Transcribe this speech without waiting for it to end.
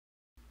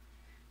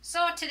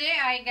So today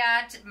I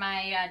got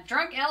my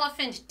Drunk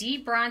Elephant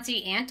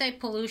D-bronzi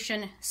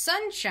Anti-Pollution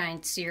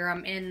Sunshine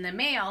Serum in the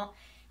mail,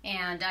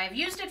 and I've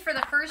used it for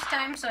the first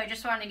time, so I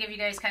just wanted to give you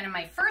guys kind of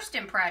my first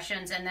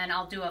impressions, and then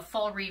I'll do a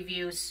full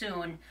review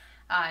soon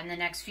in the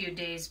next few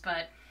days.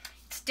 But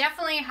it's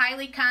definitely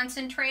highly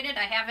concentrated.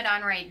 I have it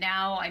on right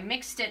now. I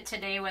mixed it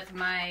today with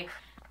my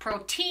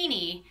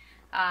Protini.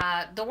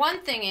 The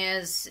one thing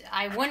is,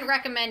 I wouldn't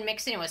recommend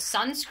mixing it with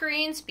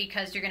sunscreens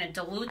because you're going to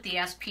dilute the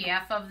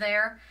SPF of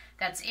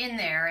that's in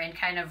there and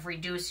kind of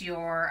reduce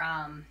your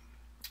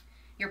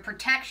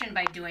protection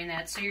by doing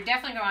that. So you're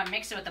definitely going to want to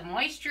mix it with a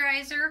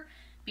moisturizer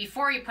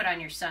before you put on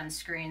your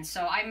sunscreen.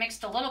 So I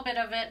mixed a little bit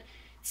of it. It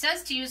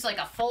says to use like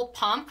a full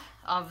pump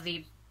of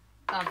the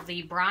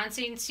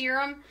bronzing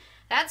serum.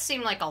 That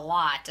seemed like a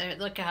lot.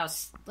 Look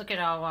at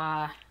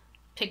how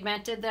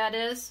pigmented that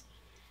is.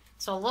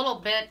 So a little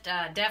bit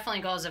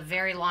definitely goes a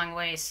very long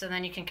way. So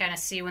then you can kind of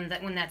see when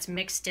that's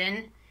mixed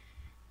in.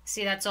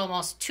 See, that's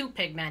almost too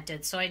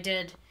pigmented. So I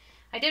did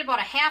about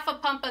a half a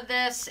pump of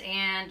this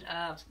and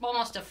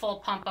almost a full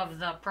pump of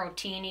the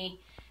Protini,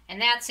 and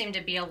that seemed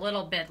to be a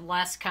little bit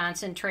less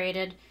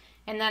concentrated.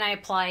 And then I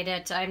applied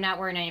it. I'm not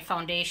wearing any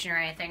foundation or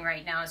anything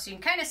right now, so you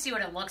can kind of see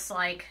what it looks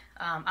like.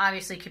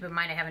 Obviously, keep in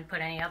mind I haven't put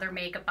any other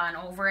makeup on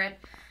over it.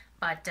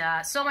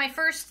 But so my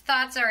first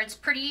thoughts are it's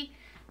pretty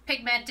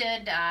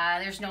pigmented.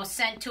 There's no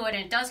scent to it,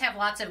 and it does have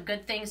lots of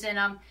good things in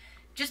them.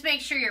 Just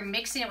make sure you're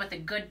mixing it with a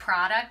good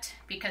product,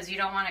 because you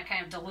don't want to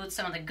kind of dilute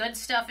some of the good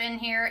stuff in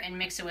here and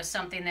mix it with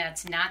something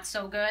that's not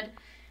so good.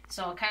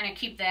 So kind of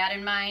keep that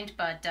in mind,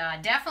 but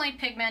definitely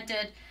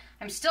pigmented.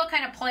 I'm still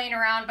kind of playing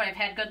around, but I've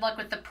had good luck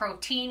with the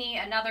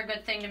Protini. Another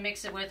good thing to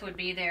mix it with would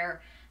be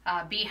their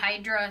B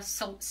Hydra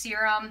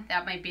serum.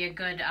 That might be a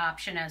good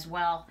option as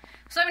well.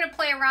 So I'm going to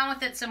play around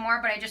with it some more,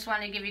 but I just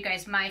wanted to give you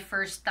guys my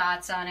first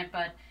thoughts on it.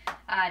 But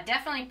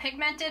definitely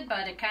pigmented,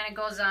 but it kind of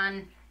goes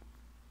on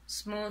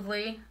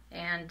smoothly,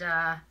 and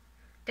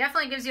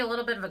definitely gives you a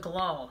little bit of a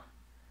glow.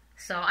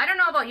 So I don't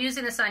know about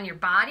using this on your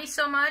body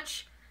so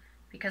much,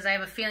 because I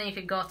have a feeling you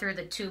could go through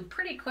the tube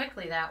pretty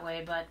quickly that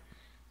way, but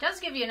it does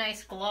give you a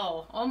nice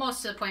glow,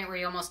 almost to the point where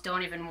you almost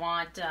don't even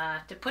want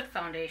to put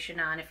foundation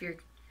on if you're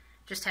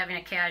just having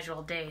a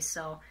casual day.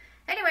 So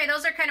anyway,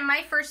 those are kind of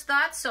my first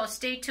thoughts, so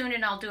stay tuned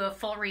and I'll do a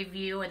full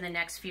review in the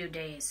next few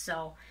days.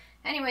 So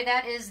anyway,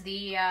 that is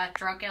the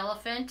Drunk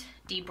Elephant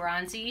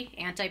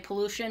d-bronzi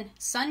Anti-Pollution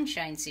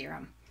Sunshine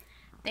Serum.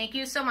 Thank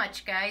you so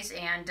much, guys,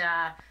 and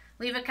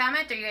leave a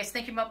comment. Are you guys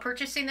thinking about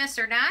purchasing this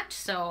or not?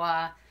 So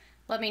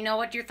let me know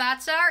what your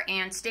thoughts are,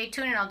 and stay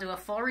tuned and I'll do a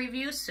full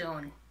review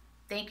soon.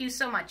 Thank you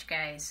so much,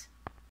 guys.